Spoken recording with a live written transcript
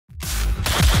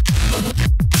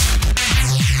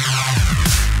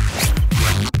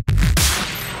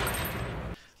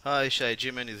Hi, Shai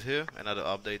G-Man is here. Another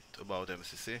update about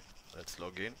MCC. Let's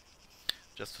log in.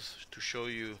 Just to show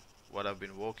you what I've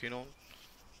been working on.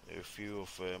 A few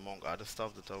of among other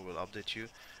stuff that I will update you.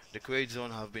 The create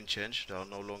zone have been changed. There are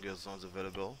no longer zones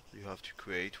available. You have to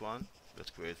create one. Let's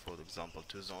create, for example,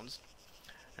 2 zones,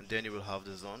 and then you will have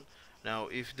the zone. Now,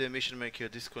 if the mission maker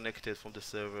disconnected from the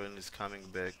server and is coming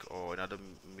back, or another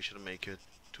mission maker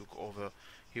took over,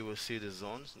 he will see the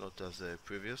zones, not as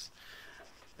previous.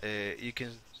 You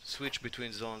can switch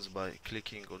between zones by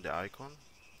clicking on the icon.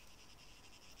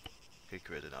 Okay,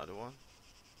 create another one.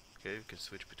 Okay, you can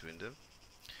switch between them.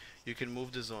 You can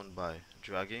move the zone by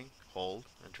dragging, hold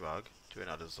and drag to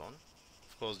another zone.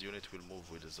 Of course, the unit will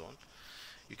move with the zone.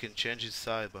 You can change its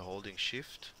size by holding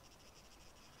shift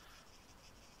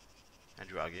and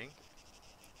dragging,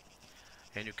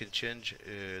 and you can change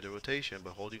the rotation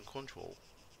by holding control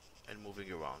and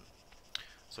moving around.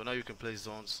 So now you can place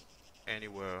zones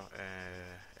anywhere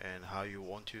and how you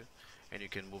want to, and you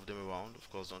can move them around. Of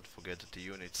course, don't forget that the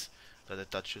units that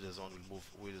attach to the zone will move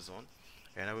with the zone,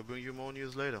 and I will bring you more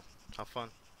news later. Have fun.